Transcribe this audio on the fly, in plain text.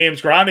James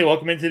Grande,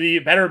 welcome into the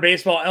Better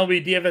Baseball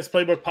MLB DFS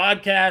Playbook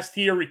podcast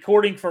here,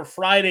 recording for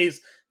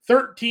Friday's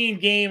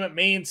 13-game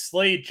main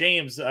slate.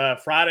 James,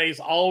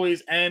 Fridays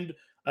always end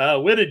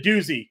with a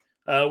doozy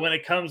when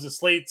it comes to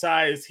slate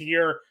size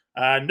here.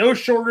 No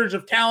shortage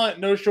of talent,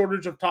 no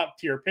shortage of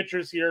top-tier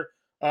pitchers here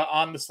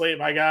on the slate,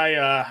 my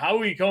guy. How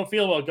are you going to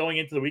feel about going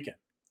into the weekend?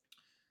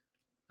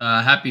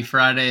 Happy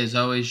Friday as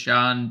always,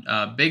 John.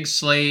 Big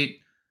slate,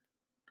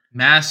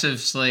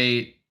 massive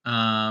slate.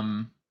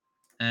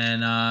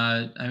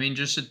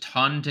 Just a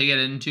ton to get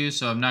into.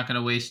 So I'm not going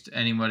to waste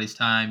anybody's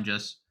time.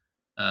 Just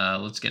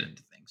let's get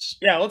into things.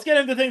 Yeah, let's get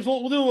into things.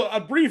 We'll do a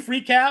brief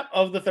recap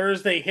of the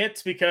Thursday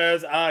hits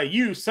because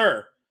you,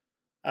 sir,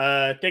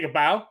 take a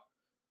bow.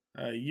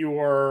 You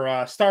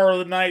were star of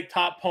the night,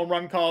 top home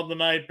run call of the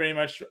night, pretty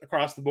much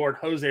across the board.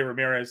 Jose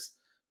Ramirez,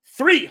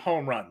 3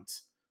 home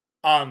runs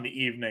on the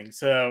evening.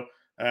 So,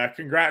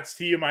 congrats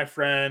to you, my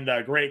friend.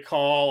 Great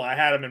call. I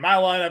had him in my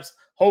lineups.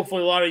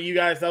 Hopefully, a lot of you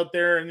guys out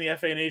there in the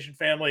FA Nation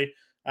family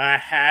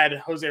had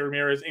Jose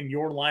Ramirez in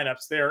your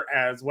lineups there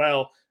as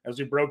well as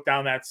we broke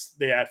down that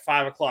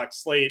 5 o'clock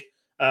slate.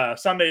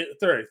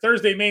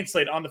 Thursday main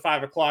slate on the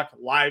 5 o'clock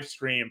live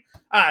stream.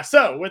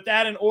 So with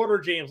that in order,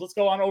 James, let's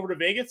go on over to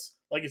Vegas.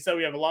 Like you said,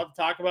 we have a lot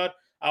to talk about.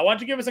 Why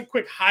don't you give us a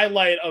quick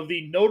highlight of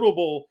the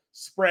notable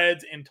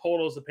spreads and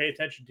totals to pay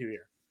attention to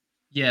here?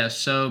 Yeah,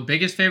 so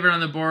biggest favorite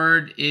on the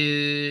board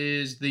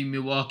is the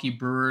Milwaukee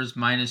Brewers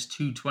minus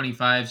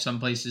 225,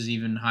 some places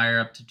even higher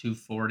up to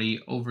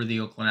 240 over the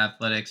Oakland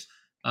Athletics.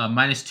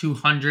 Minus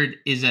 200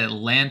 is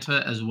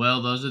Atlanta as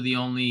well. Those are the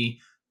only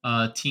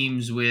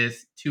teams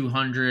with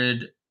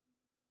 200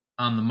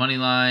 on the money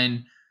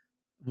line.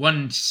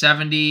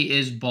 170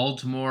 is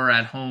Baltimore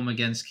at home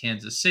against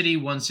Kansas City.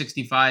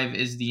 165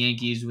 is the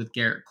Yankees with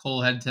Garrett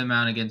Cole head to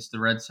mount against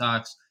the Red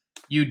Sox.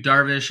 Yu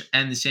Darvish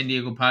and the San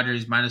Diego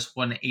Padres minus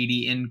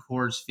 180 in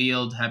Coors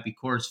Field. Happy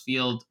Coors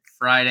Field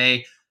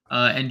Friday.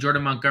 And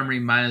Jordan Montgomery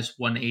minus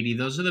 180.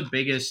 Those are the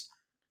biggest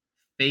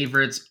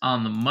favorites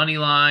on the money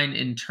line.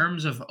 In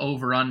terms of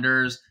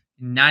over-unders,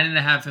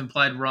 9.5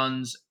 implied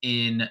runs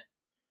in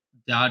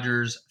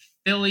Dodgers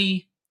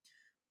Philly.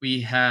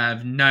 We have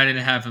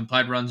 9.5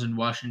 implied runs in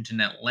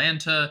Washington,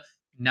 Atlanta,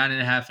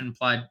 9.5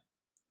 implied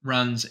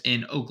runs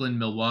in Oakland,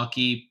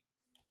 Milwaukee.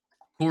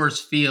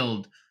 Coors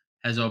Field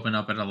has opened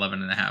up at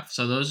 11.5.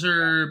 So those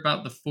are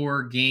about the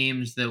 4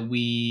 games that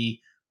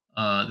we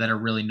that are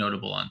really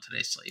notable on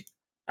today's slate.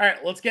 All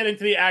right, let's get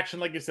into the action.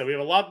 Like you said, we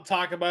have a lot to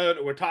talk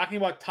about. We're talking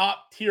about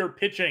top tier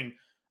pitching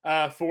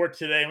for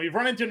today. And we've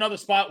run into another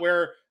spot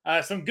where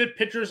some good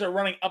pitchers are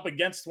running up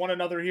against one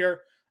another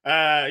here.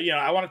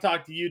 I want to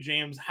talk to you,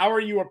 James. How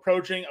are you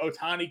approaching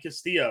Ohtani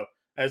Castillo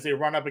as they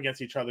run up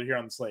against each other here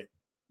on the slate?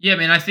 Yeah,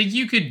 man, I think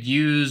you could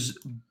use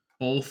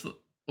both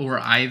or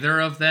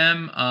either of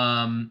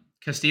them.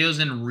 Castillo's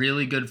in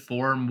really good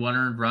form, 1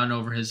 earned run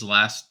over his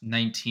last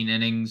 19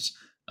 innings.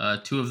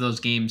 2 of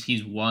those games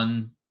he's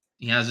won.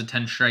 He has a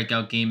 10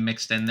 strikeout game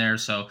mixed in there.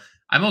 So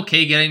I'm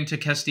okay getting to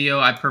Castillo.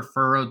 I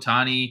prefer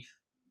Ohtani.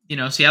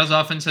 Seattle's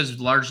offense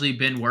has largely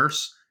been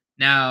worse.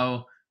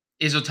 Now,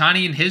 is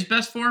Ohtani in his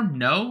best form?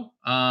 No.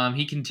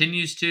 He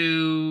continues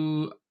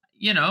to,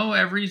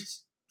 every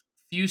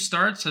few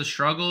starts has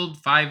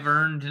struggled. 5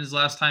 earned his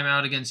last time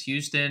out against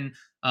Houston.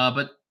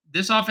 But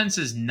this offense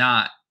is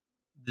not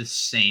the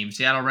same.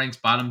 Seattle ranks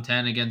bottom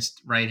 10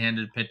 against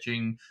right-handed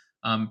pitching,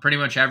 pretty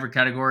much every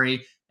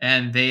category,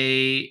 and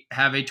they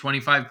have a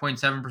 25.7%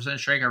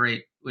 strikeout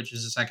rate, which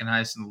is the second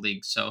highest in the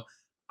league. So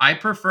I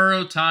prefer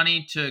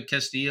Ohtani to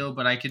Castillo,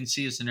 but I can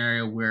see a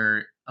scenario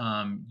where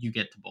you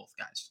get to both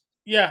guys.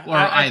 Yeah, Or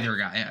either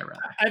guy, rather.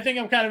 I think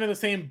I'm kind of in the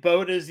same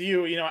boat as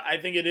you. I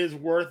think it is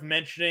worth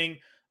mentioning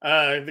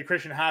the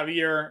Christian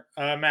Javier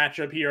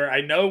matchup here. I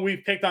know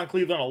we've picked on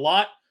Cleveland a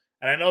lot,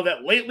 and I know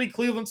that lately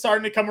Cleveland's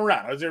starting to come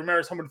around. Jose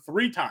Ramirez homered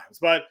 3 times,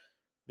 but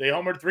they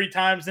homered 3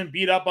 times and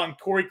beat up on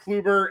Corey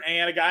Kluber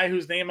and a guy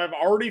whose name I've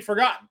already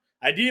forgotten.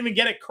 I didn't even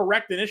get it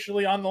correct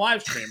initially on the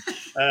live stream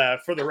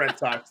for the Red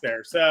Sox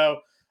there.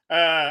 So,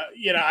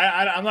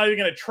 I'm not even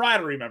going to try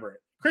to remember it.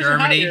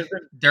 Dermody.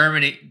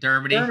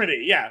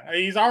 Yeah,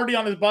 he's already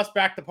on his bus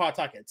back to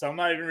Pawtucket, so I'm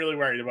not even really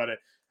worried about it.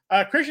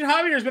 Christian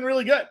Javier has been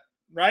really good,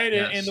 right?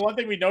 Yes. And the one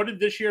thing we noted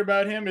this year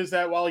about him is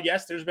that while,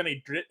 yes, there's been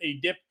a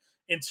dip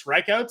in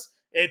strikeouts,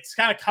 it's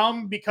kind of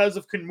come because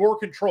of more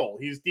control.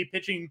 He's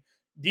pitching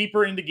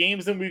deeper into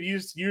games than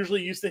we've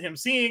usually used to him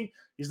seeing.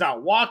 He's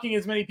not walking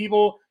as many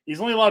people. He's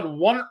only allowed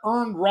 1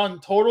 earned run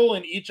total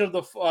in each of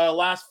the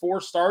last 4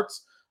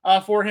 starts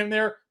for him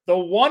there. The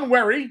one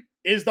worry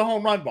is the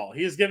home run ball.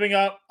 He is giving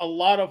up a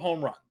lot of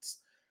home runs.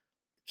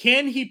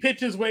 Can he pitch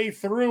his way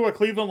through a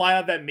Cleveland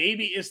lineup that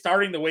maybe is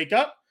starting to wake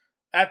up?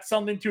 That's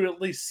something to at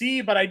least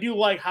see, but I do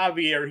like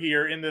Javier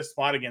here in this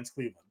spot against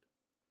Cleveland.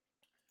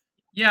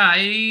 Yeah,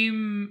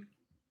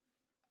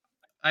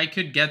 I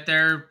could get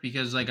there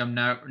because I'm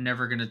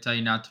never gonna tell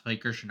you not to play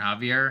Christian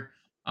Javier.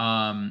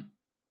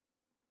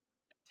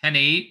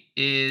 10.8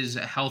 is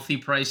a healthy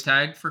price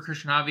tag for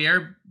Christian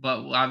Javier,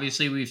 but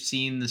obviously we've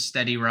seen the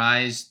steady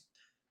rise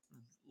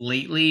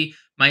lately.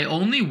 My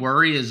only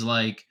worry is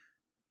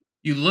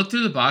You look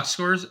through the box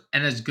scores,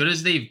 and as good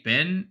as they've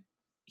been,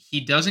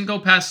 he doesn't go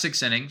past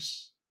 6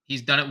 innings.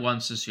 He's done it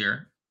once this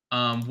year.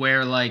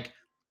 Where like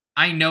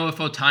I know if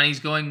Otani's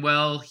going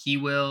well, he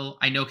will.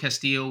 I know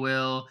Castillo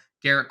will.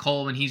 Garrett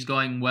Cole when he's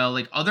going well.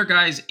 Like other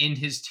guys in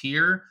his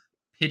tier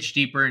pitch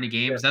deeper into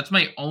games. Sure, That's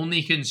my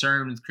only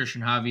concern with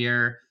Christian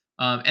Javier.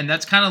 And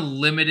that's kind of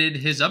limited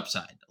his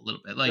upside a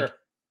little bit. Like sure.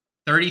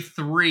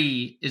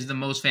 33 is the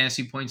most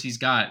fantasy points he's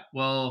got.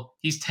 Well,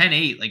 he's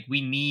 10-8. Like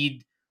we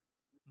need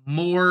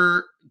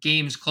more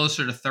games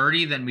closer to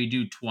 30 than we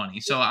do 20.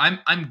 So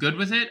I'm good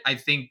with it. I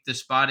think the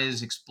spot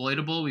is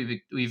exploitable.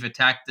 We've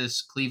attacked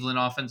this Cleveland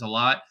offense a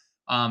lot.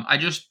 I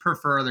just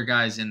prefer other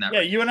guys in that Yeah,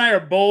 range. you and I are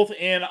both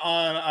in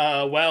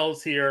on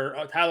Wells here,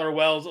 Tyler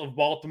Wells of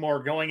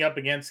Baltimore going up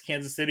against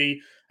Kansas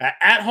City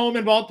at home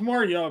in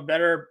Baltimore. You know, a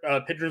better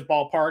pitcher's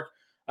ballpark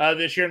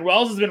this year. And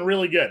Wells has been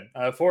really good.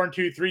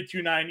 4-2,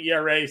 3.29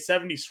 ERA,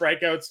 70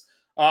 strikeouts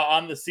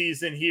on the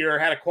season here.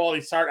 Had a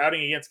quality start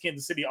outing against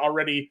Kansas City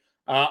already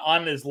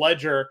on his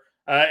ledger.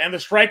 And the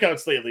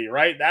strikeouts lately,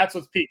 right? That's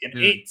what's peaking.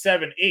 Dude.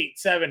 8-7,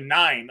 8-7,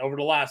 9 over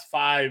the last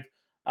five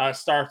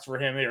starts for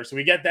him here. So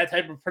we get that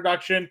type of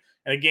production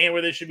and a game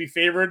where they should be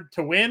favored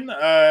to win.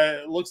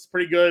 Looks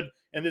pretty good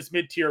in this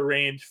mid-tier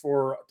range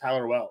for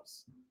Tyler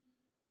Wells.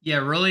 Yeah,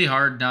 really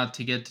hard not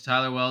to get to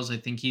Tyler Wells. I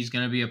think he's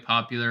going to be a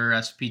popular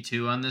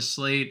SP2 on this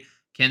slate.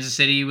 Kansas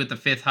City with the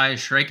fifth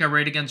highest strikeout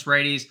rate against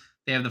righties.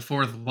 They have the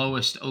fourth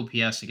lowest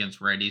OPS against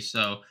righties.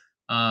 So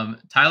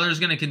Tyler's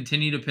going to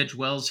continue to pitch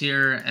Wells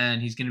here,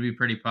 and he's going to be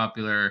pretty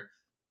popular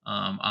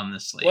on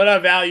this slate.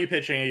 What value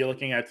pitching are you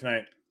looking at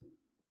tonight?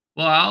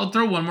 Well, I'll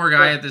throw one more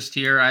guy Sure. at this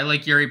tier. I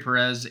like Yuri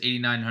Perez,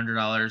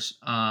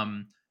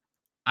 $8,900.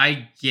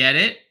 I get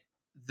it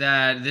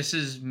that this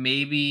is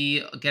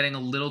maybe getting a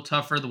little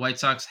tougher. The White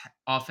Sox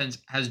offense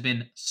has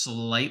been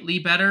slightly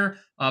better,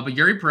 but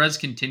Yuri Perez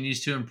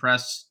continues to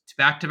impress.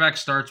 Back-to-back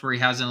starts where he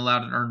hasn't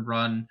allowed an earned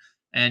run.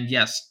 And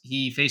yes,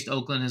 he faced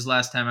Oakland his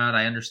last time out.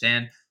 I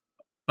understand,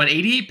 but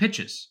 88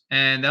 pitches,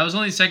 and that was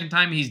only the second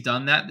time he's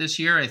done that this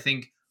year. I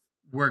think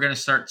we're going to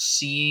start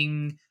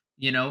seeing,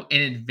 an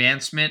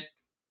advancement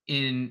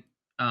in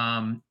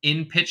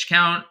pitch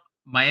count.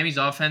 Miami's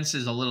offense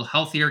is a little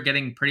healthier,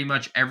 getting pretty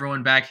much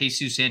everyone back.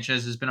 Jesus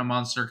Sanchez has been a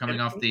monster coming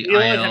off the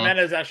Eloy IL.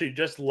 Jimenez actually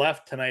just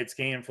left tonight's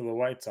game for the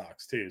White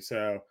Sox too.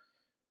 So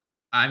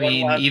I one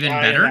mean, less even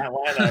guy in better.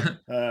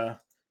 that lineup.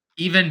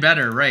 Even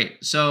better, right?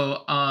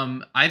 So,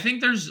 I think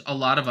there's a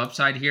lot of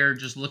upside here.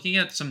 Just looking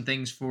at some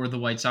things for the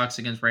White Sox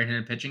against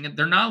right-handed pitching,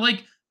 they're not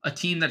like a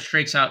team that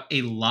strikes out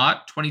a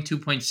lot.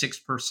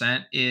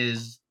 22.6%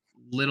 is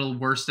little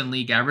worse than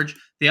league average.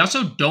 They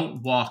also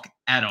don't walk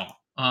at all.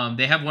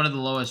 They have one of the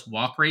lowest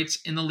walk rates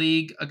in the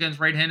league against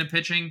right-handed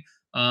pitching.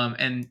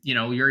 And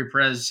Yuri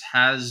Perez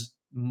has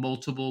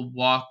multiple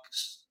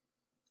walks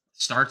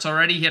starts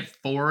already. He had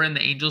 4 in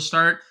the Angels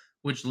start,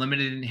 which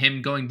limited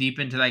him going deep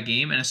into that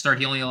game. And a start,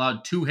 he only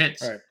allowed 2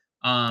 hits.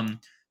 Right.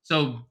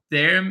 So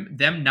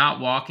them not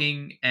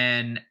walking,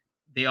 and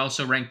they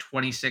also ranked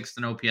 26th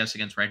in OPS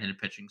against right-handed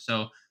pitching.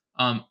 So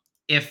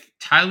if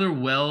Tyler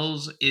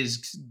Wells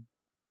is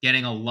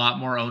getting a lot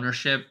more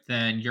ownership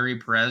than Yuri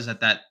Perez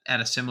at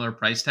a similar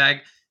price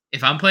tag,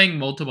 if I'm playing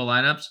multiple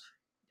lineups,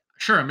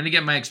 sure, I'm going to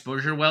get my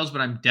exposure to Wells, but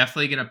I'm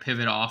definitely going to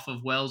pivot off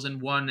of Wells in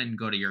one and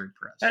go to Yuri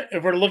Perez.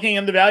 If we're looking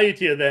in the value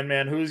tier, then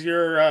man, who's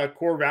your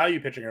core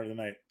value pitching of the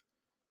night?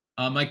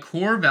 My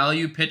core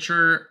value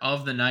pitcher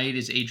of the night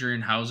is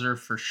Adrian Hauser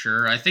for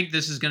sure. I think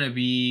this is going to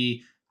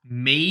be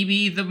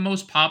maybe the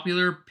most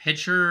popular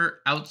pitcher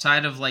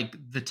outside of like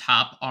the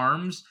top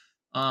arms.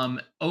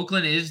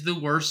 Oakland is the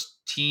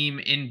worst team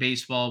in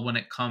baseball when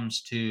it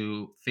comes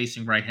to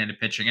facing right-handed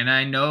pitching, and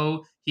I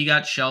know he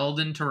got shelled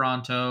in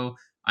Toronto.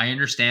 I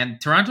understand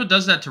Toronto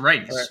does that to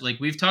righties. Right. Like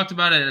we've talked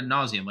about it ad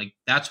nauseum. Like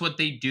that's what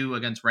they do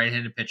against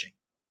right-handed pitching.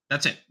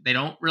 That's it. They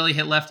don't really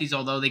hit lefties,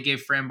 although they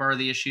gave Frambar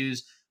the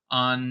issues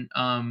on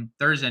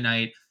Thursday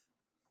night.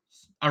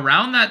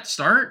 Around that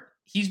start,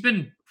 he's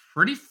been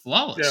pretty Yeah.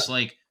 flawless.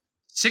 Like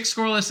 6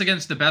 scoreless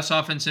against the best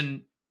offense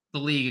in the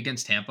league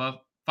against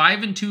Tampa,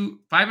 5-2,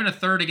 5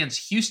 1/3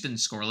 against Houston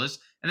scoreless,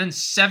 and then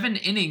 7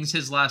 innings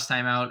his last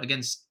time out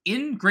against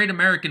in Great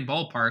American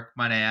Ballpark,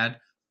 might I add.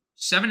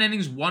 7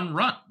 innings, 1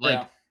 run. Yeah.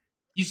 Like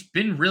he's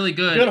been really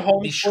Good good.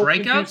 home The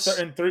splits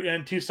in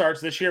strikeouts, two starts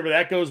this year, but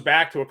that goes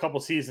back to a couple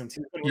seasons.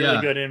 He's been really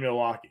yeah. good in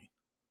Milwaukee.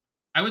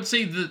 I would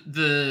say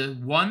the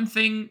one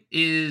thing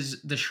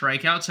is the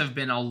strikeouts have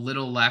been a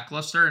little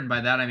lackluster, and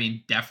by that I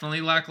mean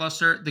definitely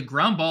lackluster. The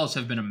ground balls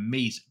have been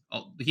amazing.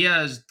 He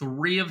has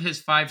 3 of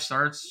his 6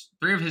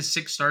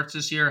 starts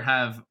this year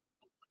have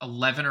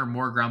 11 or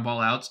more ground ball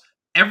outs.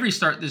 Every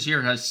start this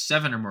year has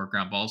 7 or more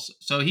ground balls.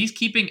 So he's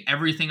keeping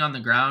everything on the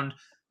ground.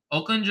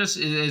 Oakland just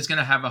is going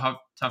to have a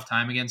tough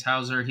time against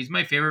Hauser. He's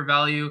my favorite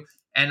value,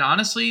 and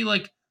honestly,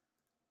 like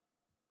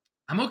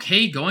I'm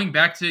okay going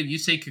back to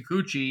Yusei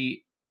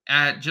Kikuchi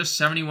at just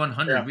Yeah.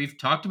 7,100. We've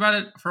talked about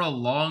it for a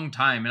long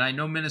time, and I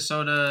know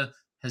Minnesota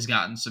has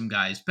gotten some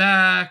guys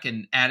back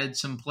and added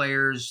some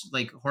players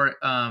like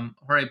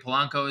Jorge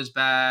Polanco is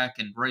back,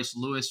 and Royce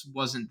Lewis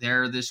wasn't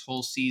there this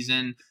whole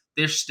season.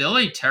 they're still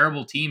a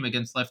terrible team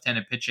against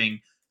left-handed pitching.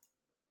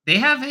 They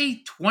have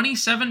a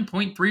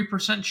 27.3%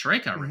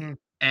 strikeout rate. Hmm.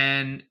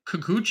 And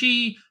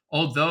Kikuchi,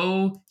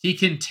 although he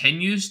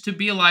continues to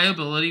be a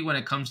liability when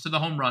it comes to the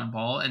home run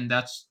ball, and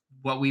that's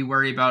what we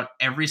worry about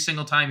every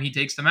single time he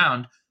takes the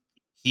mound,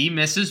 he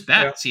misses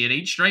Yeah. bats. He had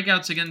 8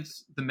 strikeouts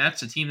against the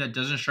Mets, a team that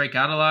doesn't strike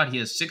out a lot. He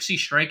has 60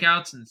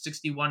 strikeouts in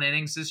 61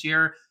 innings this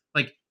year.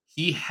 Like,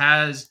 he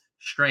has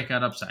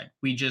strikeout upside.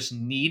 We just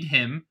need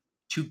him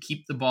to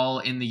keep the ball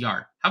in the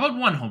yard. How about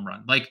one home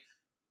run? Like,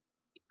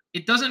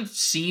 it doesn't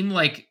seem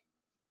like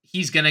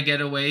he's gonna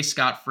get away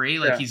scot free,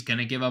 like Yeah. he's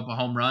gonna give up a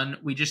home run.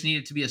 We just need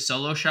it to be a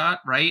solo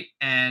shot, right?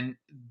 And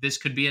this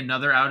could be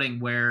another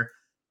outing where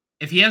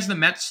if he has the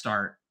Mets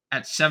start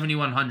at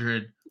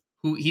 7,100,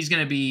 who he's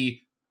gonna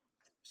be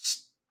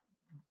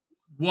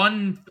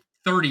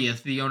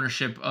 1/30th the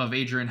ownership of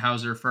Adrian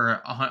Hauser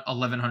for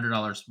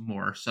 $1,100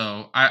 more.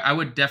 So I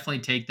would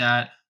definitely take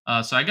that.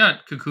 So I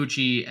got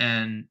Kikuchi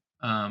and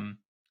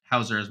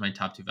Hauser as my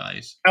top two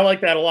values. I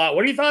like that a lot.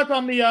 What are your thoughts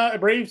on the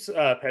Braves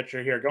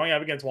pitcher here going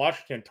up against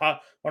Washington?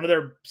 Top one of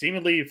their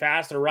seemingly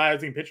fast or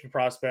rising pitching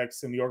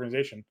prospects in the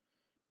organization.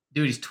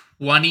 Dude, he's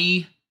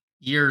 20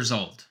 years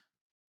old.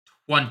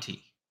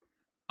 20.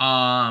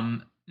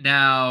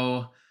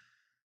 Now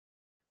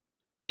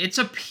it's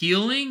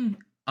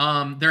appealing.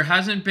 There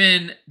hasn't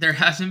been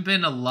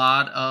a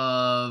lot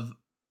of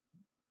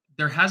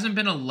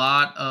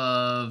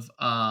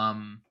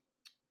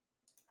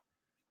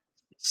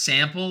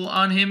sample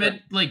on him Sure.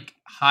 at like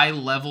high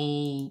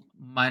level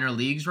minor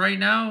leagues right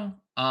now.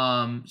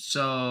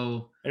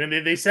 So I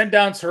mean, they sent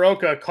down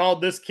Soroka,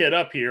 called this kid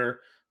up here.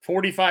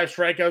 45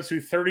 strikeouts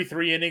through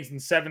 33 innings and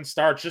 7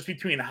 starts, just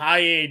between high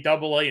A,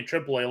 double A, and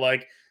triple A.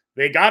 Like,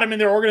 they got him in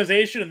their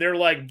organization, and they're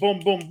like, boom,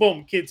 boom,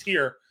 boom, kids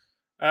here.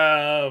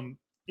 It's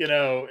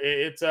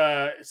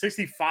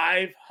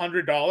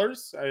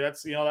 $6,500.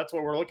 That's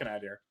what we're looking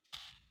at here.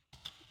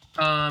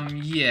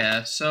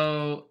 yeah,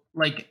 so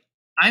like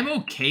I'm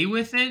okay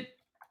with it,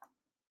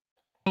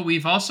 but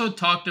we've also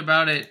talked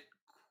about it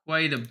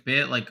quite a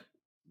bit. Like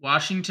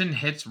Washington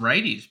hits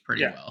righties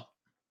pretty Yeah, well.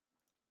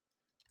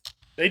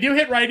 they do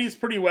hit righties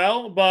pretty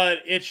well, but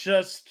it's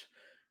just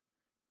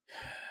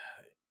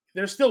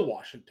they're still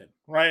Washington,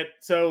 right?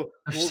 So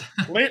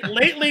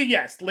lately,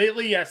 yes,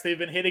 they've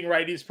been hitting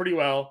righties pretty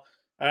well,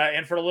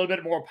 and for a little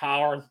bit more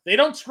power. They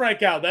don't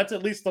strike out. That's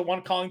at least the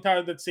one calling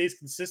card that stays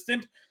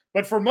consistent.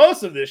 But for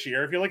most of this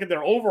year, if you look at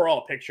their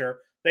overall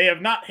picture, they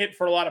have not hit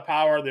for a lot of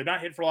power. They've not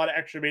hit for a lot of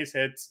extra base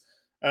hits.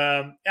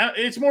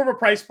 It's more of a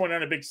price point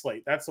on a big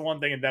slate. That's the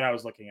one thing that I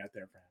was looking at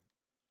there for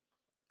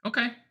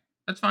Okay,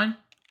 that's fine.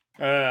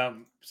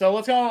 him. So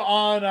let's go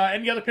on.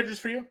 Any other pitchers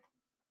for you?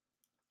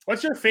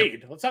 What's your Yep.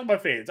 fade? Let's talk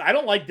about fades. I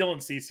don't like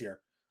Dylan Cease here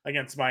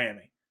against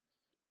Miami.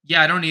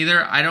 Yeah, I don't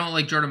either. I don't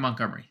like Jordan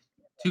Montgomery.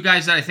 Two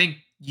guys that I think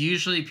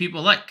usually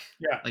people like.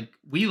 Yeah. Like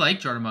we like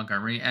Jordan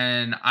Montgomery,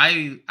 and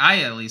I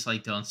at least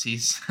like Dylan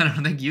Cease. I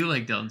don't think you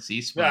like Dylan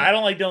Cease, Yeah, I but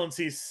don't like Dylan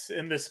Cease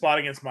in this spot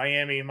against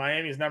Miami.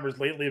 Miami's numbers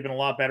lately have been a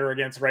lot better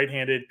against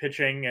right-handed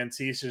pitching, and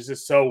Cease is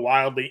just so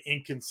wildly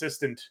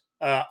inconsistent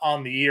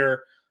on the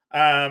year.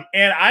 And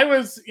I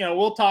was,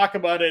 we'll talk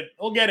about it.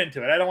 We'll get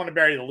into it. I don't want to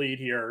bury the lead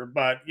here,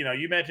 but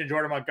you mentioned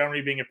Jordan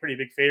Montgomery being a pretty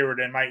big favorite,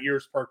 and my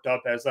ears perked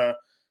up as I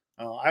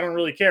don't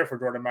really care for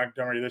Jordan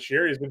Montgomery this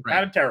year. He's been right.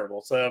 kind of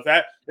terrible. So if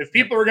Yep.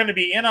 people are going to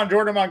be in on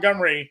Jordan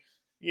Montgomery,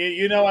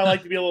 I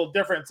like to be a little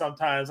different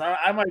sometimes.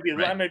 I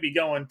Right. might be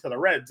going to the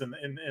Reds in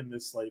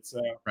this slate.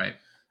 So Right.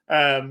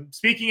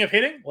 speaking of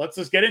hitting, let's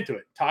just get into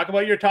it. Talk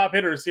about your top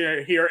hitters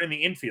here in the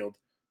infield.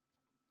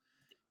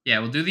 Yeah,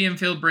 we'll do the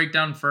infield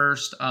breakdown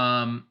first.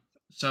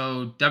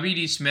 So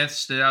WD Smith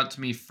stood out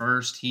to me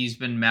first. He's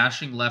been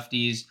mashing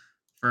lefties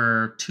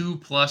for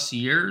 2+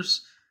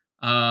 years.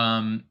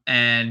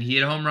 And he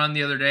had a home run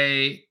the other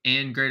day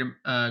in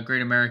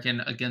Great American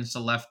against a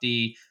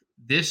lefty.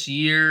 This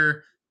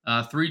year,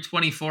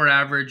 324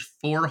 average,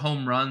 4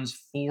 home runs,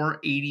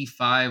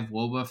 485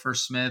 WOBA for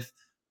Smith.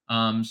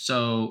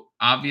 So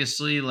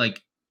obviously,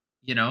 like,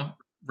 you know,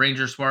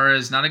 Ranger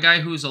Suarez, not a guy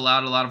who's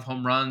allowed a lot of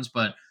home runs,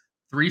 but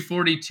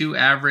 342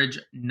 average,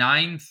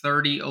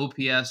 930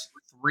 OPS,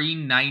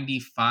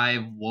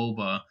 395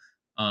 WOBA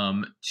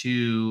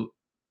to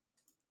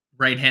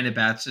right-handed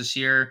bats this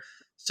year.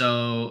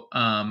 So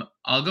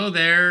I'll go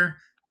there.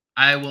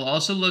 I will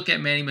also look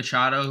at Manny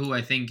Machado, who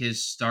I think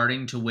is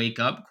starting to wake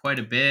up quite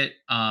a bit.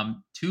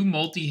 2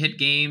 multi-hit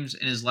games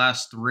in his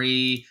last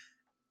 3.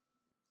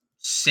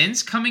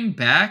 Since coming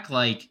back,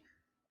 like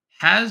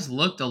has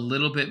looked a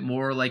little bit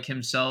more like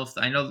himself.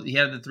 I know he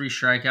had the 3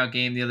 strikeout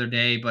game the other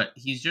day, but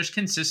he's just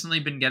consistently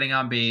been getting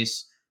on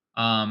base.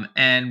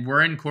 And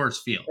we're in Coors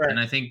Field, Right. and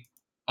I think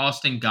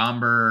Austin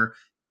Gomber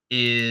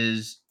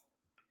is,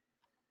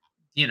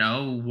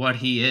 what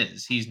he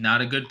is. He's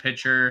not a good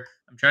pitcher.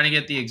 I'm trying to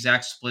get the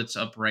exact splits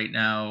up right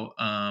now,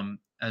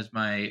 as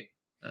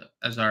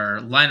our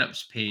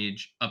lineups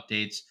page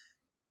updates.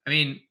 I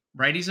mean,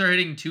 righties are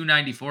hitting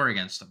 294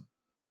 against him,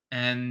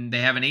 and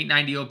they have an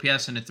 890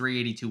 OPS and a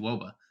 382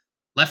 WOBA.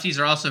 Lefties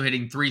are also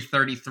hitting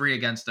 333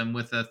 against them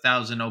with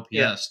 1,000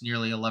 Yeah, OPS,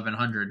 nearly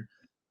 1,100.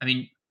 I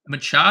mean,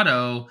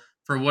 Machado,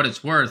 for what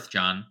it's worth,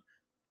 John,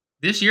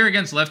 this year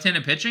against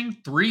left-handed pitching,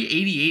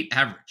 388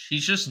 average.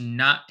 He's just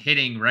not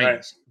hitting right.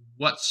 righties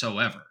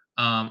whatsoever.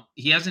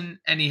 He hasn't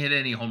hit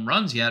any home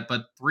runs yet,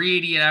 but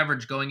 388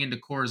 average going into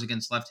cores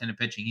against left-handed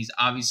pitching. He's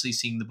obviously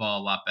seeing the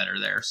ball a lot better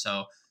there.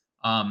 So,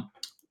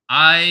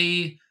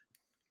 I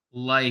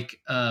like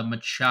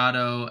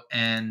Machado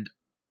and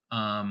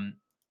um,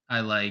 I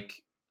like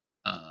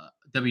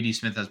WD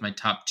Smith as my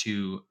top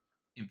two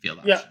infield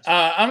Yeah, options.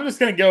 I'm just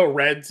gonna go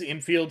Reds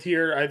infield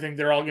here. I think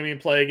they're all gonna be in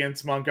play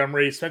against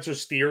Montgomery. Spencer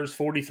Steers,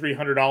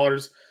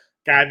 $4,300,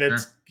 guy Sure.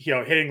 that's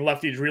hitting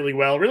lefties really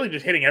well, really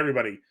just hitting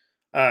everybody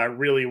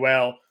really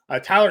well.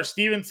 Tyler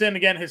Stevenson,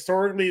 again,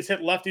 historically has hit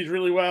lefties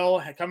really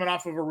well, coming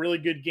off of a really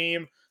good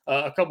game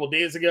a couple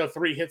days ago.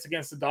 3 hits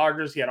against the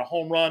Dodgers. He had a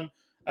home run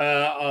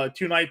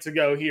 2 nights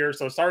ago here,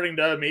 so starting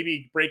to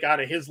maybe break out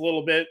of his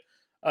little bit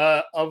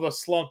of a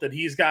slump that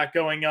he's got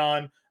going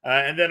on.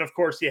 And then, of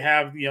course, you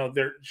have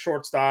their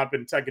shortstop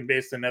and second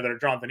base. Another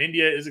Jonathan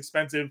India is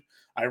expensive.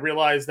 I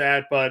realize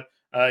that, but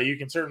you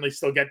can certainly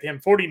still get to him.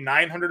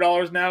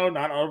 $4,900 now,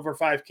 not over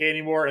 5K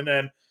anymore. And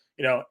then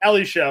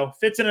Ellie Show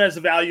fits in as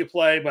a value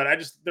play, but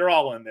they're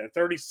all in there.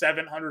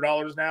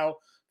 $3,700 now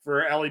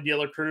for Ellie De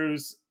La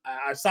Cruz.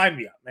 Sign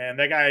me up, man.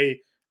 That guy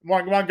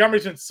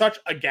Montgomery's been such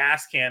a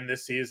gas can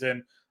this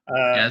season. Uh,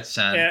 Yeah, it's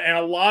sad. and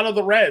a lot of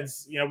the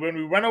Reds, when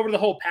we went over the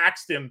whole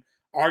Paxton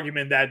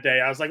argument that day,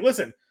 I was like,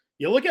 listen,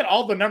 you look at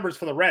all the numbers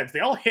for the Reds,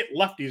 they all hit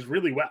lefties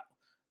really well.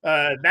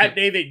 That Yep.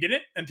 day they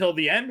didn't until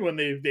the end when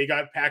they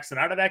got Paxton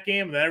out of that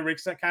game, and then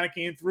everybody kind of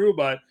came through.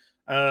 But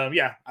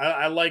yeah,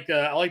 I like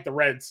the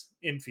Reds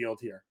infield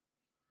here.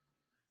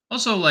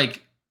 Also,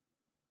 like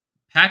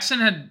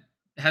Paxton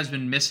has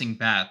been missing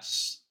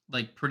bats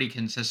like pretty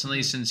consistently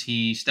Mhm. since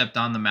he stepped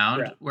on the Yeah,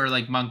 mound. Where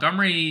like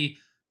Montgomery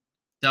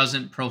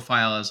doesn't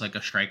profile as like a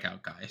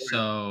strikeout guy, right.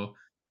 so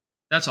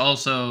that's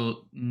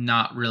also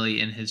not really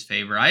in his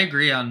favor. I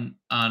agree on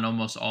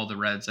almost all the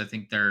Reds. I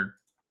think they're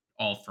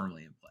all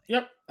firmly in play.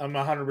 Yep, I'm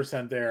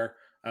 100% there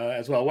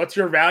as well. What's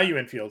your value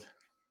infield?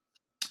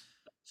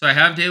 So I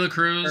have De La Sure.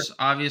 Cruz.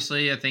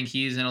 Obviously, I think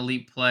he's an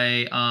elite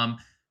play.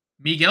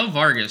 Miguel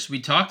Vargas. We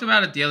talked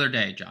about it the other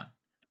day, John,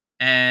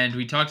 and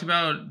we talked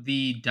about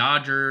the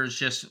Dodgers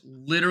just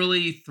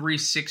literally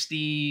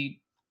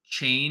 360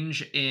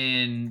 change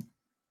in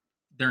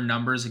their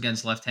numbers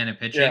against left-handed Yeah,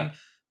 pitching.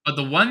 But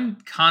the one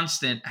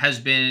constant has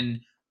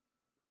been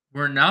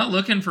we're not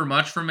looking for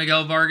much from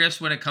Miguel Vargas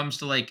when it comes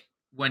to like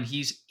when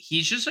he's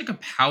just like a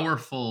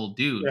powerful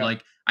dude. yeah.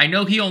 Like I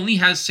know he only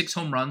has 6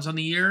 home runs on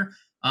the year,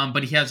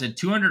 but he has a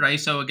 200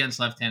 ISO against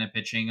left-handed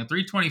pitching, a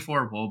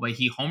 324 WOBA. But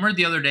he homered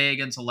the other day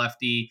against a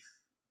lefty.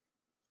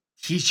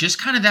 He's just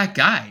kind of that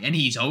guy, and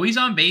he's always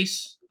on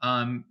base.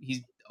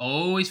 He's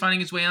always finding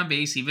his way on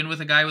base, even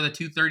with a guy with a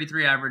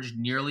 233 average,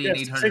 nearly an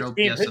Yes, 800 6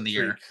 game OPS hit on the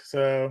streak. year,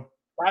 So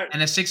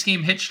and a 6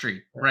 game hit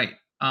streak. yeah.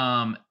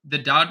 Right. The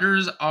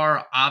Dodgers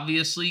are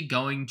obviously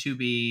going to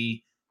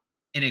be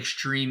an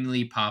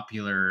extremely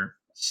popular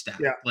stack.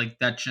 Yeah. Like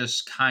that's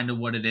just kind of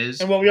what it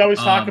is. And what we always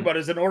talk Um, about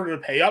is in order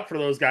to pay up for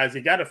those guys,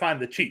 you got to find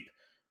the cheap.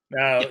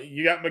 Now, yep,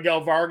 you got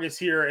Miguel Vargas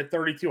here at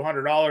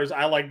 $3,200.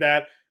 I like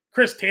that.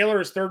 Chris Taylor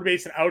is third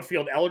base and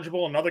outfield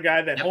eligible. Another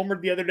guy that yep.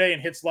 homered the other day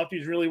and hits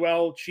lefties really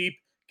well, cheap,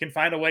 can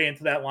find a way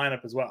into that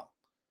lineup as well.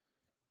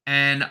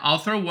 And I'll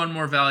throw one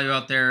more value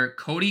out there.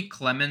 Cody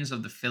Clemens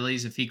of the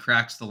Phillies, if he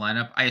cracks the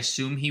lineup, I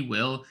assume he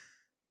will.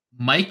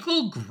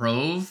 Michael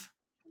Grove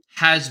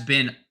has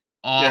been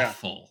Yeah.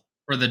 awful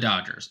for the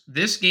Dodgers.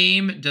 This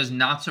game does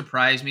not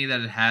surprise me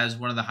that it has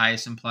one of the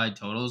highest implied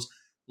totals.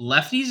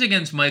 Lefties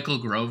against Michael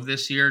Grove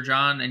this year,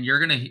 John, and you're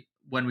gonna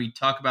when we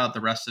talk about the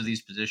rest of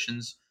these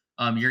positions,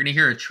 you're gonna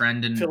hear a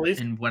trend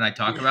Phillies. in what I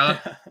talk about.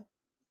 Yeah.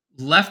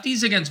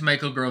 Lefties against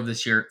Michael Grove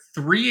this year,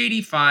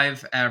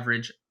 385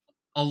 average,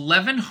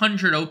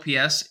 1100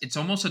 OPS. It's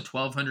almost a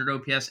 1200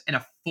 OPS and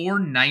a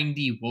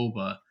 490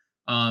 WOBA.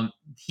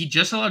 He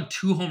just allowed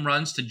 2 home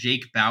runs to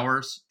Jake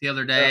Bowers the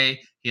other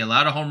day. He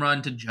allowed a home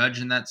run to Judge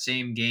in that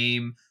same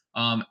game.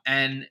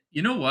 And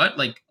you know what?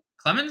 Like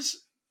Clemens,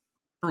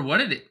 for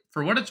what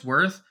it's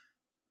worth,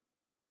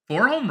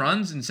 4 home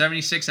runs and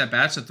 76 at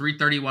bats, a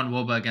 331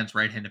 WOBA against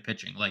right-handed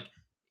pitching. Like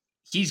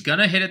he's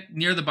gonna hit it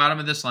near the bottom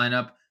of this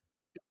lineup.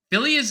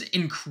 Philly is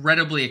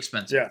incredibly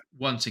expensive Yeah.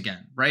 once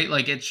again, right?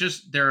 Like it's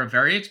just they're a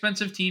very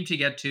expensive team to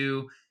get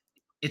to.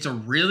 It's a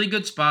really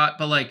good spot,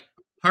 but like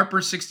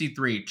Harper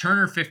 63,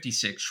 Turner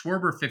 56,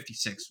 Schwarber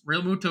 56,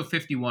 Real Muto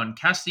 51,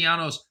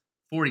 Castellanos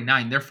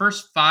 49. Their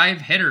first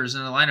 5 hitters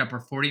in the lineup are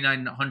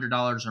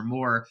 $4,900 or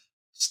more.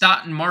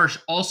 Stott and Marsh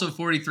also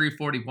 43,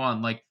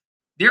 41. Like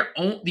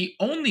the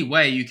only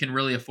way you can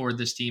really afford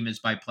this team is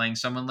by playing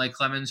someone like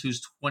Clemens,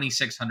 who's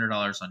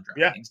 $2,600 on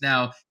Yeah. DraftKings.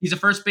 Now he's a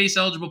first base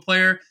eligible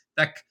player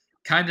that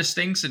kind of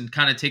stinks and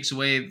kind of takes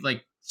away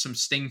like some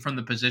sting from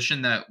the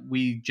position that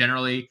we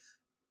generally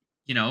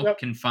Yep.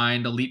 can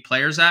find elite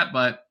players at.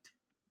 But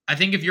I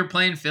think if you're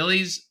playing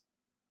Phillies,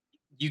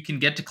 you can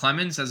get to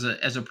Clemens as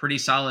a pretty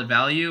solid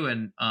value,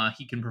 and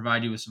he can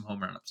provide you with some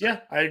home run upside. Yeah,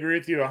 I agree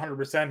with you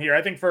 100% here.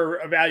 I think for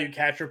a value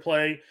catcher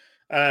play,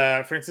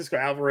 Francisco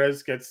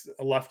Alvarez gets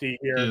a lefty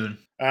here. Dude,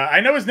 I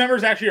know his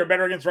numbers actually are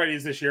better against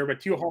righties this year, but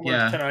 2 homers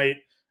yeah. tonight.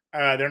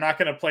 They're not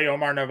going to play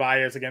Omar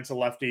Narvaez against a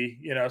lefty,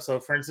 so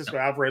Francisco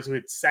Alvarez, who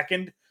hits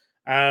second,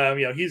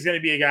 he's going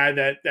to be a guy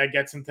that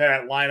gets into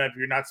that lineup. If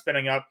you're not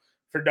spending up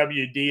for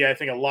WD, I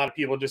think a lot of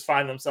people just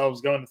find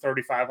themselves going to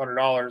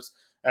 $3,500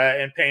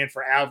 and paying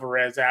for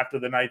Alvarez after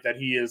the night that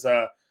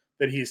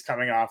he's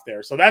coming off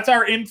there. So that's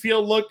our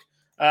infield look.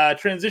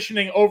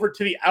 Transitioning over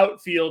to the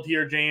outfield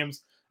here,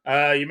 James.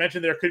 You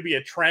mentioned there could be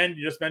a trend.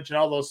 You just mentioned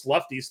all those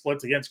lefty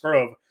splits against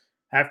Grove.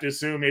 Have to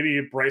assume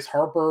maybe Bryce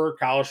Harper,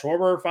 Kyle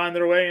Schwarber find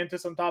their way into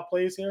some top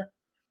plays here.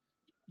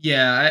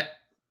 Yeah.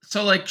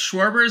 So like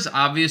Schwarber's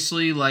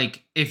obviously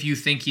like if you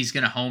think he's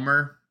gonna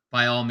homer,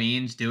 by all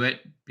means do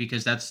it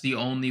because that's the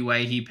only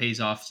way he pays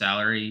off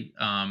salary.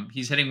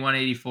 He's hitting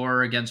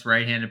 184 against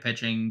right-handed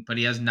pitching, but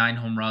he has 9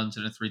 home runs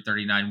and a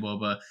 339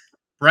 WOBA.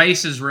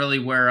 Bryce is really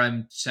where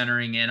I'm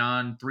centering in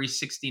on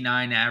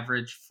 369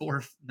 average,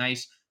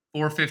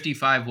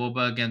 455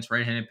 WOBA against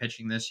right-handed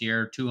pitching this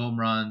year, 2 home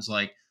runs.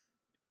 Like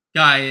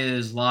guy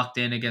is locked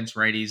in against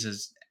righties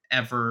as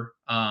ever.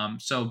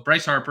 So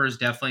Bryce Harper is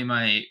definitely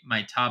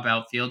my top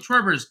outfield.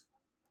 Schwarber's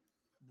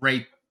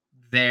right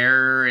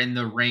there in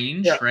the Yeah,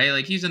 range, right?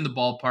 Like he's in the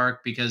ballpark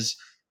because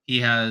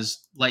he has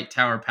light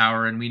tower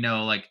power, and we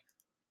know like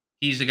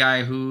he's a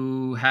guy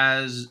who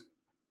has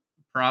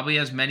probably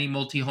as many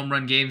multi-home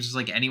run games as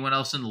like anyone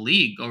else in the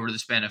league over the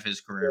span of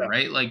his career, yeah,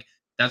 right? Like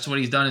that's what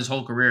he's done his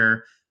whole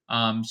career.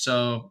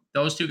 So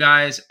those two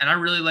guys, and I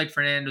really like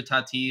Fernando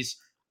Tatis.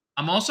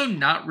 I'm also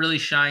not really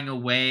shying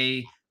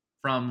away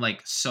from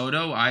like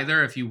Soto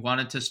either. If you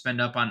wanted to spend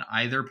up on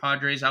either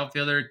Padres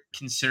outfielder,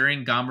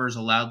 considering Gomber's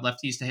allowed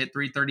lefties to hit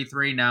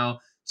 333 now.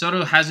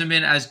 Soto hasn't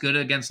been as good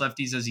against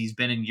lefties as he's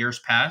been in years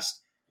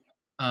past.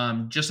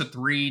 Just a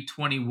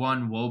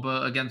 321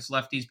 WOBA against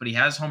lefties, but he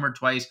has homered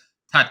twice.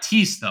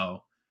 Tatis,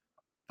 though,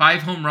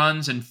 5 home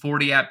runs and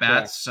 40 at yeah.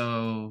 bats.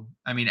 So,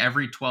 I mean,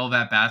 every 12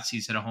 at bats,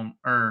 he's hit a home,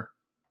 or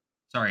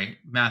sorry,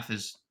 math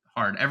is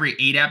hard. Every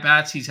 8 at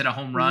bats, he's hit a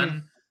home Mm-hmm.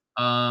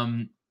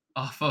 run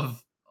off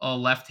of a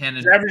left He's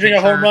handed averaging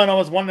a home pitcher. run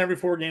almost one in every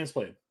 4 games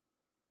played.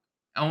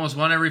 Almost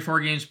one every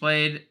 4 games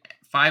played,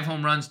 5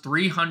 home runs,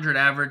 300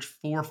 average,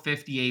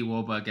 458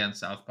 WOBA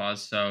against Southpaws.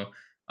 So,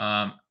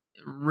 um,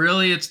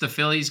 really, it's the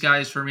Phillies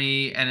guys for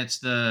me, and it's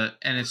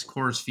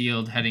Coors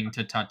Field heading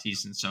to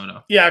Tatis and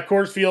Soto. Yeah,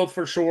 Coors Field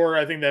for sure.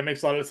 I think that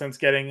makes a lot of sense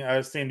getting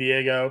San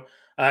Diego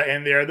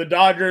in there. The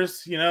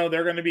Dodgers,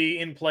 they're going to be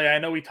in play. I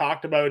know we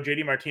talked about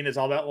JD Martinez,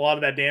 a lot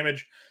of that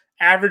damage,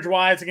 average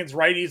wise against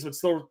righties, but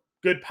still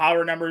good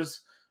power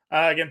numbers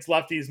against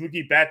lefties.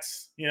 Mookie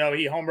Betts, he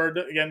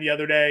homered again the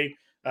other day.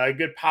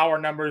 Good power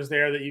numbers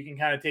there that you can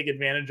kind of take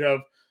advantage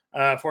of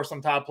for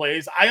some top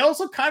plays. I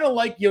also kind of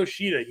like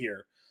Yoshida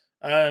here.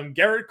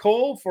 Garrett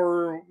Cole,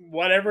 for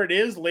whatever it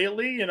is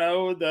lately,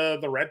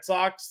 the Red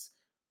Sox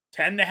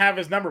tend to have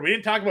his number. We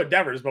didn't talk about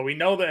Devers, but we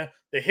know the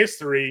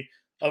history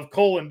of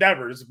Cole and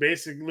Devers,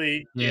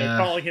 basically, Yeah.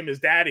 calling him his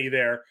daddy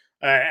there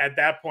at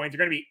that point. They're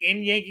going to be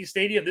in Yankee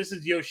Stadium. This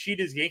is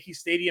Yoshida's Yankee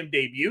Stadium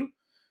debut.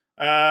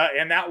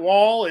 And that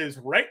wall is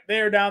right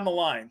there down the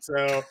line.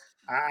 So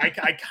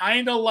I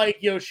kind of like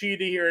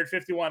Yoshida here at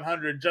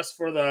 5,100 just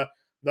for the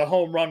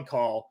home run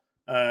call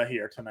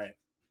here tonight.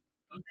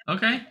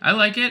 Okay, I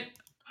like it.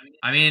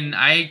 I mean,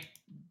 I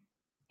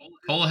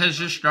Cole has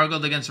just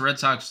struggled against the Red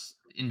Sox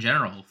in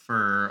general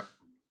for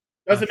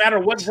Doesn't matter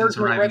what since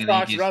version of the arriving Red in the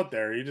Sox are Yankees. out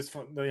there. He just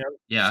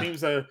Yeah.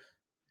 seems to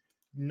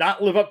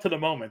not live up to the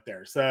moment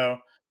there.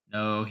 So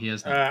No, he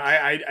has not.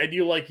 I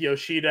do like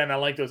Yoshida, and I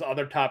like those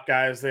other top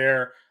guys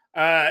there.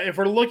 If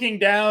we're looking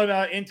down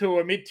into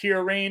a mid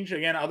tier range,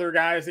 again, other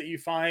guys that you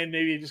find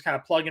maybe just kind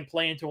of plug and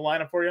play into a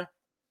lineup for you.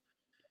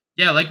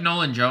 Yeah, like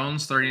Nolan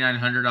Jones,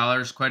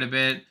 $3,900, quite a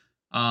bit.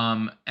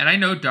 And I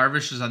know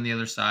Darvish is on the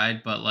other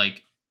side, but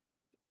like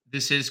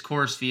this is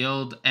Coors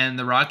Field, and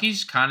the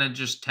Rockies kind of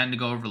just tend to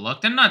go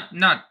overlooked. And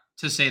not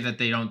to say that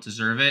they don't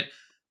deserve it,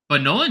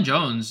 but Nolan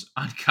Jones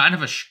on kind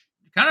of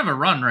a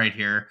run right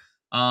here.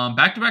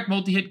 Back to back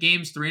multi hit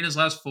games, 3 in his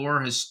last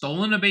 4, has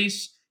stolen a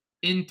base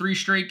in 3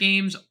 straight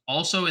games.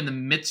 Also in the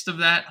midst of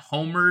that,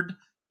 homered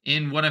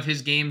in one of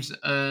his games,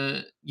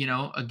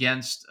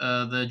 against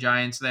the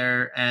Giants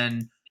there,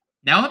 and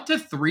now up to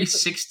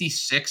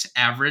 366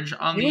 average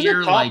on He the was a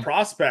year. top Like,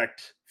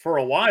 prospect for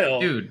a while,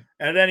 dude,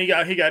 and then he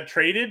got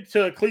traded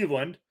to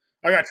Cleveland.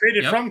 I got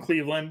traded yep. from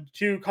Cleveland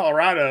to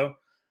Colorado,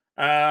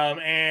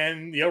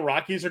 and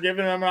Rockies are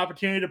giving him an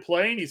opportunity to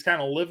play, and he's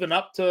kind of living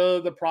up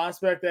to the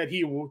prospect that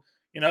he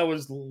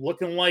was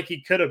looking like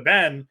he could have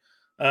been.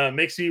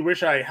 Makes me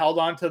wish I held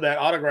on to that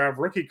autograph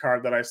rookie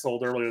card that I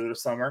sold earlier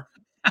this summer.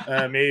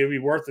 Maybe it'd be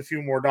worth a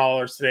few more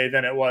dollars today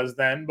than it was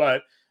then,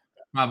 but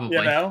Probably.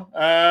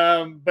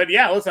 but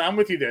yeah, listen, I'm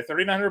with you there.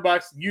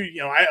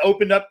 $3,900. I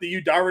opened up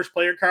the Darvish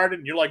player card,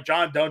 and you're like,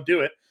 John, don't do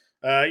it.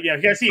 He Oh,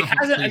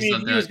 hasn't. I please mean, don't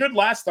he do was it. good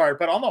last start,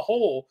 but on the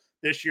whole,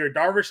 this year.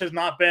 Darvish has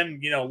not been,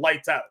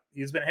 lights out.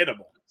 He's been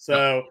hittable. Oh,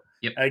 So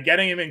yep.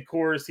 getting him in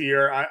cores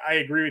here, I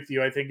agree with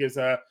you. I think is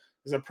a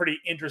pretty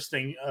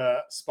interesting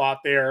spot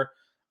there.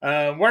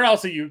 Where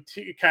else are you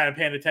kind of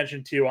paying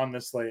attention to on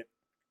this slate?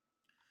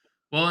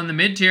 Well, in the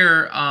mid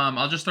tier,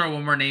 I'll just throw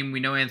one more name. We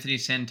know Anthony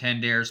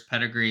Santander's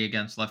pedigree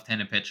against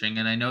left-handed pitching,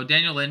 and I know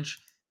Daniel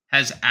Lynch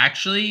has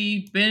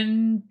actually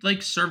been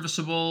like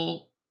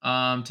serviceable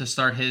to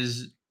start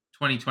his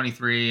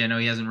 2023. I know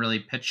he hasn't really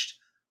pitched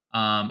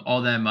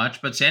all that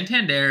much, but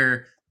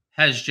Santander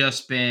has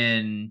just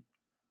been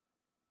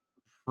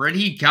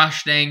pretty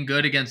gosh dang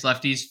good against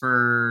lefties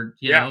for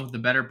Yeah. the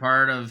better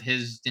part of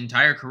his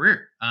entire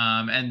career.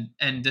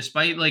 And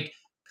despite like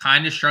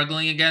kind of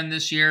struggling again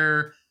this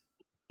year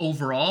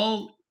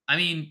overall, I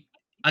mean,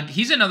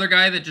 he's another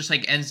guy that just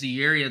like ends the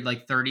year. He had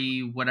like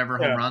 30 whatever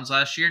home Yeah. runs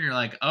last year, and you're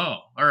like, oh,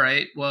 all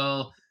right,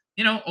 well,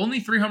 only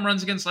 3 home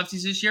runs against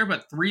lefties this year,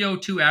 but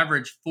 302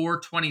 average,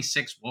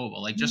 426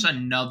 wOBA. Like just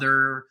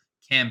another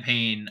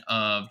campaign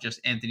of just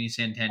Anthony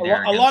Santander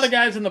A lot of against.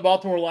 guys in the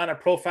Baltimore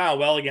lineup profile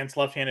well against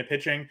left-handed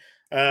pitching.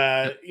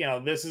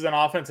 Yep. This is an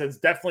offense that's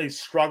definitely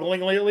struggling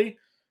lately.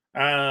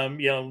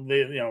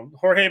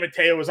 Jorge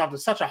Mateo was off to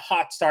such a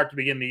hot start to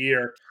begin the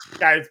year.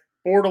 Guys,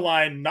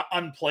 borderline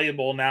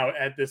unplayable now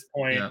at this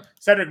point. Yeah.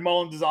 Cedric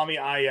Mullins is on the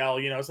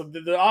IL. So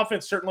the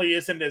offense certainly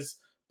isn't as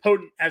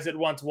potent as it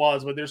once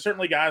was, but there's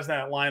certainly guys in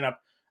that lineup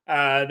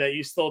that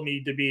you still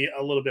need to be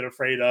a little bit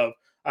afraid of.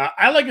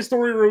 I like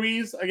Astoria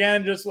Ruiz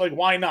again. Just like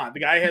why not? The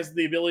guy has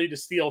the ability to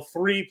steal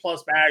 3+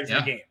 bags in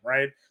a game,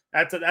 right?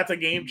 That's a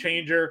game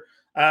changer.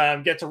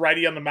 Gets a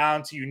righty on the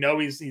mound, so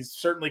he's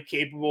certainly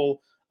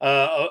capable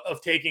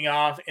of taking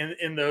off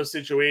in those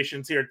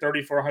situations here at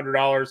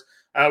 $3,400.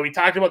 We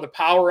talked about the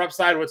power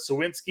upside with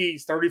Sawinski.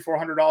 He's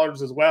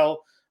 $3,400 as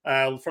well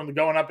from the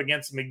going up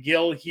against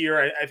McGill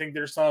here. I think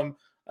there's some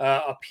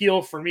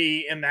appeal for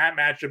me in that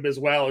matchup as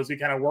well as we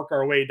kind of work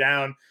our way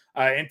down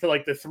into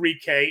like the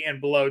 3K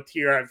and below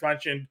tier. I've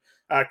mentioned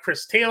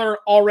Chris Taylor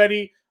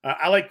already.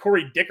 I like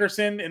Corey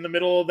Dickerson in the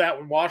middle of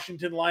that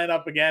Washington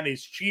lineup. Again,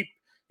 he's cheap.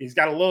 He's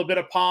got a little bit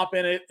of pop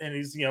in it, and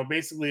he's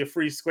basically a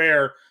free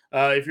square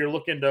if you're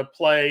looking to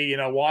play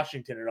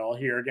Washington at all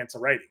here against a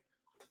righty.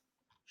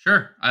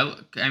 Sure.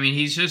 I mean,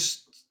 he's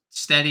just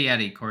steady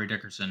Eddie, Corey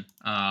Dickerson.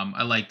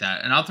 I like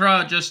that. And I'll throw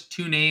out just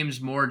 2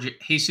 names more.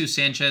 Jesus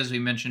Sanchez, we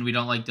mentioned we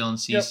don't like Dylan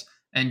Cease. Yep.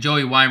 And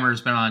Joey Weimer has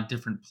been on a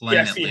different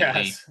planet lately.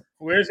 Yes.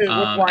 What's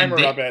Weimer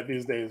up at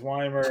these days?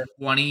 Weimer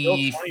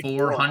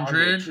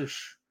 2,400.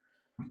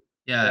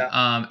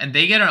 Yeah. And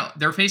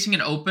they're facing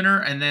an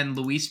opener, and then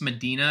Luis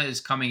Medina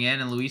is coming in,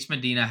 and Luis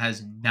Medina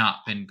has not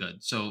been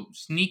good. So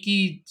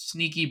sneaky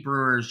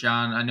Brewers,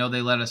 John. I know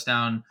they let us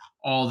down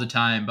all the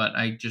time, but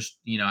I just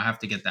I have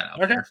to get that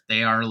out there.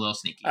 They are a little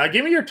sneaky.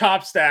 Give me your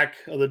top stack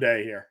of the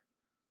day here.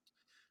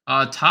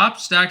 Top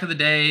stack of the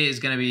day is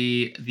going to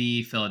be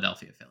the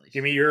Philadelphia Phillies.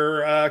 Give me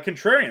your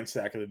contrarian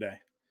stack of the day.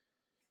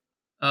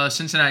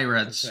 Cincinnati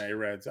Reds. Cincinnati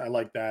Reds. I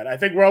like that. I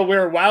think while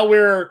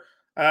we're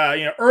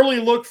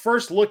early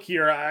first look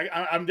here,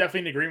 I'm definitely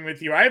in agreement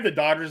with you. I have the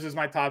Dodgers as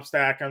my top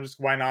stack. I'm just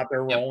why not?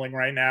 They're rolling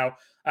right now.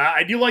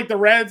 I do like the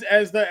Reds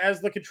as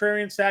the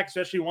contrarian stack,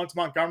 especially once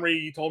Montgomery.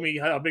 You told me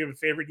how big of a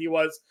favorite he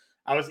was.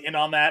 I was in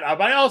on that,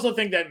 but I also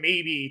think that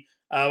maybe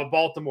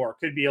Baltimore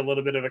could be a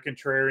little bit of a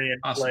contrarian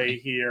play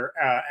here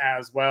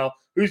as well.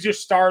 Who's your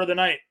star of the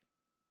night?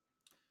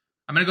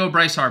 I'm going to go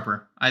Bryce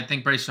Harper. I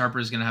think Bryce Harper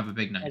is going to have a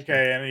big night.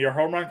 Okay, and your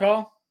home run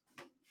call?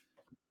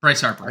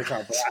 Bryce Harper. I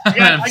got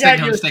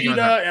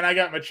Yoshida and I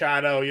got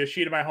Machado.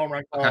 Yoshida, my home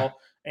run call,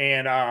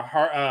 and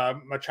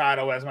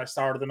Machado as my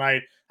start of the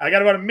night. I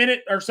got about a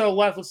minute or so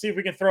left. Let's see if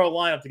we can throw a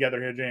lineup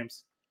together here,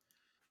 James.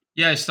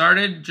 Yeah, I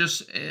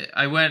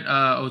went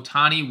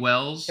Ohtani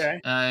Wells. Okay.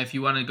 If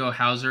you want to go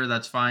Hauser,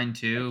 that's fine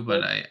too.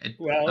 But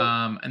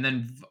and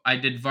then I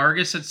did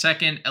Vargas at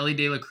second, Ellie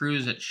De La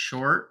Cruz at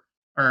short.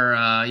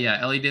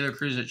 Ellie De La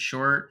Cruz at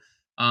short.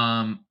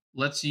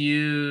 Let's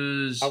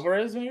use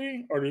Alvarez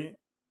maybe, or a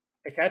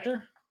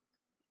catcher?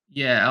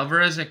 Yeah,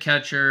 Alvarez at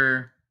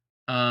catcher.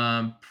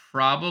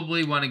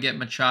 Probably want to get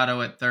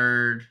Machado at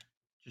third,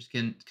 just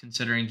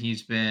considering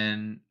he's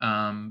been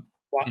in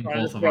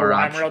both of our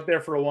options. Weimer out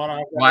there for a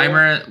one-off.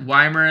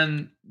 Weimer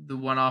in the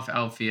one-off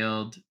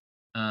outfield.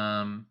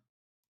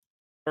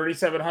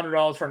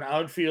 $3,700 for an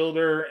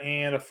outfielder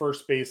and a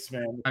first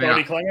baseman.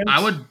 Cody Clemens.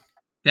 I would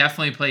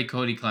definitely play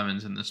Cody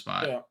Clemens in this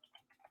spot. Yeah.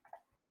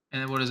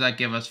 And then what does that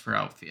give us for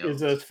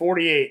outfield? It's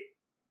 48.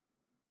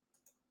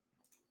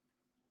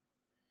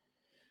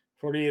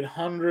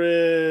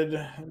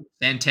 4,800.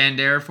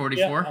 Santander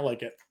 44. Yeah, I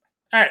like it.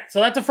 All right, so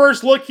that's the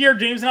first look here.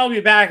 James and I will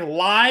be back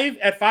live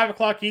at 5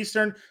 o'clock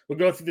Eastern. We'll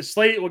go through the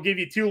slate. We'll give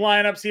you 2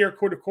 lineups here,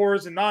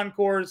 cores and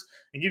non-cores,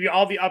 and give you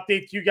all the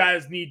updates you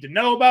guys need to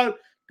know about.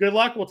 Good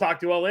luck. We'll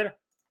talk to you all later.